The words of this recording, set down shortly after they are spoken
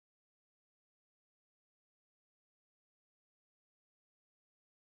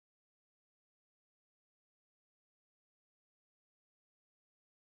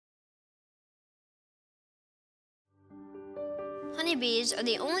Honeybees are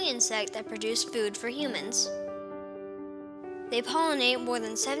the only insect that produce food for humans. They pollinate more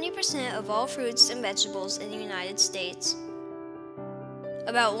than 70% of all fruits and vegetables in the United States.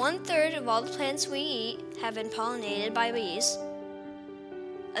 About 1/3 of all the plants we eat have been pollinated by bees.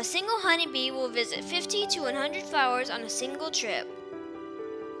 A single honeybee will visit 50 to 100 flowers on a single trip.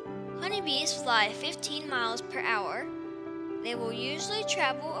 Honeybees fly 15 miles per hour. They will usually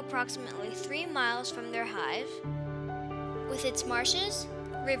travel approximately 3 miles from their hive. With its marshes,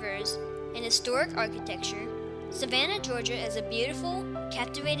 rivers, and historic architecture, Savannah, Georgia is a beautiful,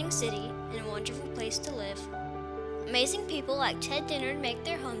 captivating city and a wonderful place to live. Amazing people like Ted Dennard make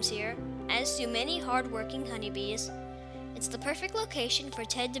their homes here, as do many hard-working honeybees. It's the perfect location for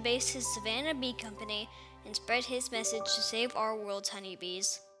Ted to base his Savannah Bee Company and spread his message to save our world's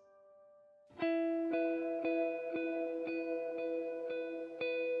honeybees.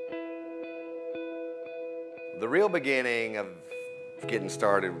 The real beginning of getting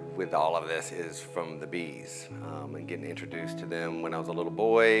started with all of this is from the bees and getting introduced to them when I was a little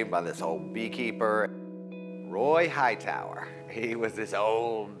boy by this old beekeeper, Roy Hightower. He was this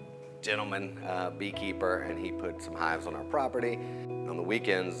old gentleman beekeeper, and he put some hives on our property. On the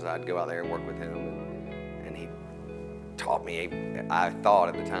weekends, I'd go out there and work with him, and he taught me, I thought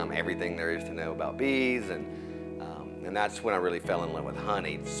at the time, everything there is to know about bees, and that's when I really fell in love with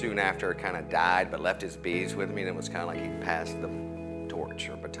honey. Soon after, it kind of died, but left his bees with me, and it was kind of like he passed the torch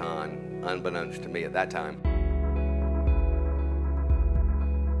or baton, unbeknownst to me at that time.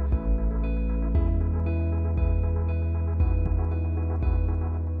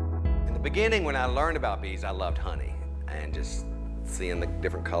 In the beginning, when I learned about bees, I loved honey, and just seeing the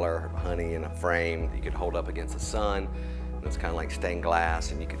different color honey in a frame that you could hold up against the sun. And it's kind of like stained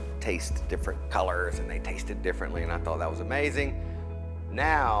glass, and you could taste different colors, and they tasted differently, and I thought that was amazing.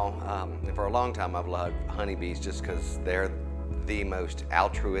 Now, and for a long time, I've loved honeybees just because they're the most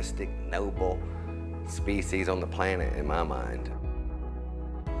altruistic, noble species on the planet in my mind.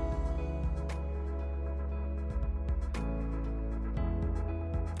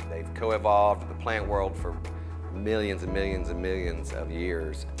 They've co-evolved with the plant world for millions and millions and millions of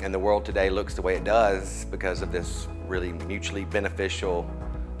years. And the world today looks the way it does because of this really mutually beneficial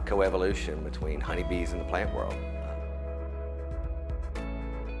coevolution between honeybees and the plant world.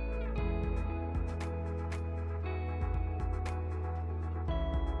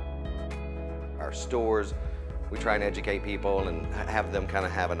 Our stores, we try and educate people and have them kind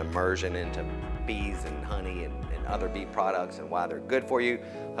of have an immersion into bees and honey and other bee products and why they're good for you.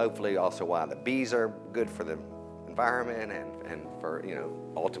 Hopefully also why the bees are good for the environment and for, you know,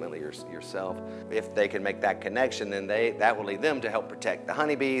 ultimately yourself. If they can make that connection, then that will lead them to help protect the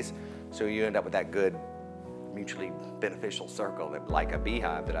honeybees, so you end up with that good mutually beneficial circle that, like a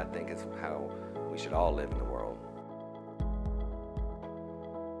beehive, that I think is how we should all live in the world.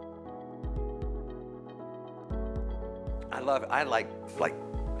 I like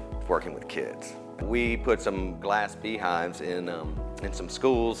working with kids. We put some glass beehives in some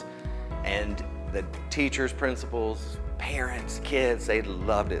schools, and the teachers, principals, parents, kids, they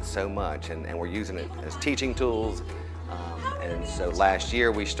loved it so much, and we're using it as teaching tools. And so last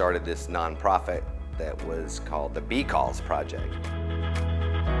year we started this nonprofit that was called the Bee Calls Project.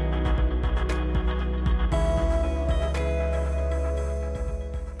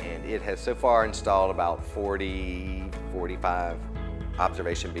 And it has so far installed about 45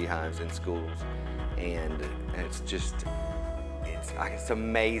 observation beehives in schools, and it's just, it's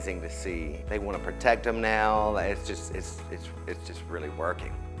amazing to see. They want to protect them now. It's just really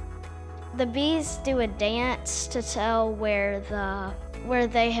working. The bees do a dance to tell where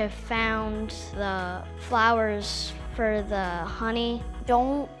they have found the flowers for the honey.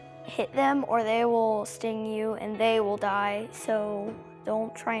 Don't hit them or they will sting you and they will die, so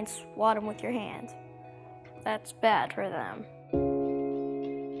don't try and swat them with your hands. That's bad for them.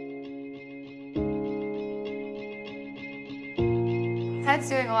 Ted's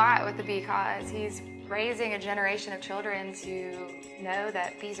doing a lot with the bee cause. He's raising a generation of children to know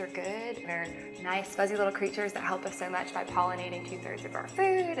that bees are good. They're nice, fuzzy little creatures that help us so much by pollinating 2/3 of our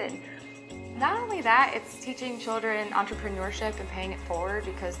food. And not only that, it's teaching children entrepreneurship and paying it forward,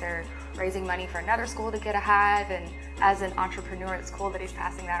 because they're raising money for another school to get a hive. And as an entrepreneur, it's cool that he's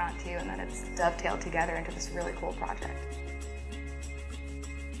passing that on too, and then it's dovetailed together into this really cool project.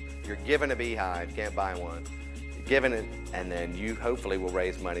 You're given a beehive, you can't buy one. Giving it, and then you hopefully will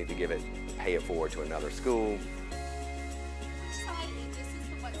raise money to give it, pay it forward to another school. Which side? This is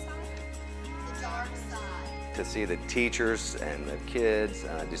the what side? The dark side. To see the teachers and the kids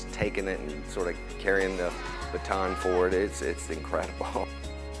just taking it and sort of carrying the baton forward, it's incredible.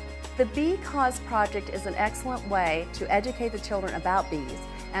 The Bee Cause Project is an excellent way to educate the children about bees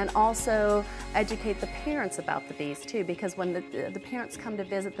and also educate the parents about the bees too, because when the parents come to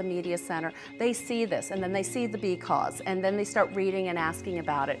visit the media center, they see this and then they see the Bee Cause and then they start reading and asking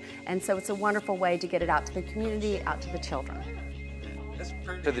about it. And so it's a wonderful way to get it out to the community, out to the children.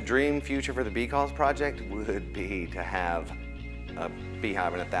 So the dream future for the Bee Cause Project would be to have a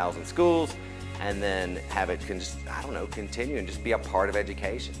beehive in 1,000 schools and then have it continue and just be a part of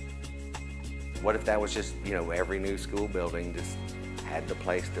education. What if that was just, every new school building just had the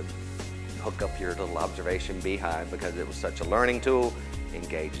place to hook up your little observation beehive, because it was such a learning tool,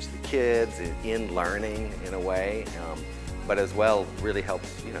 engages the kids in learning in a way, but as well really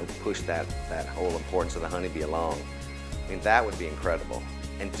helps, push that whole importance of the honeybee along. I mean, that would be incredible.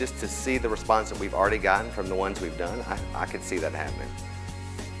 And just to see the response that we've already gotten from the ones we've done, I could see that happening.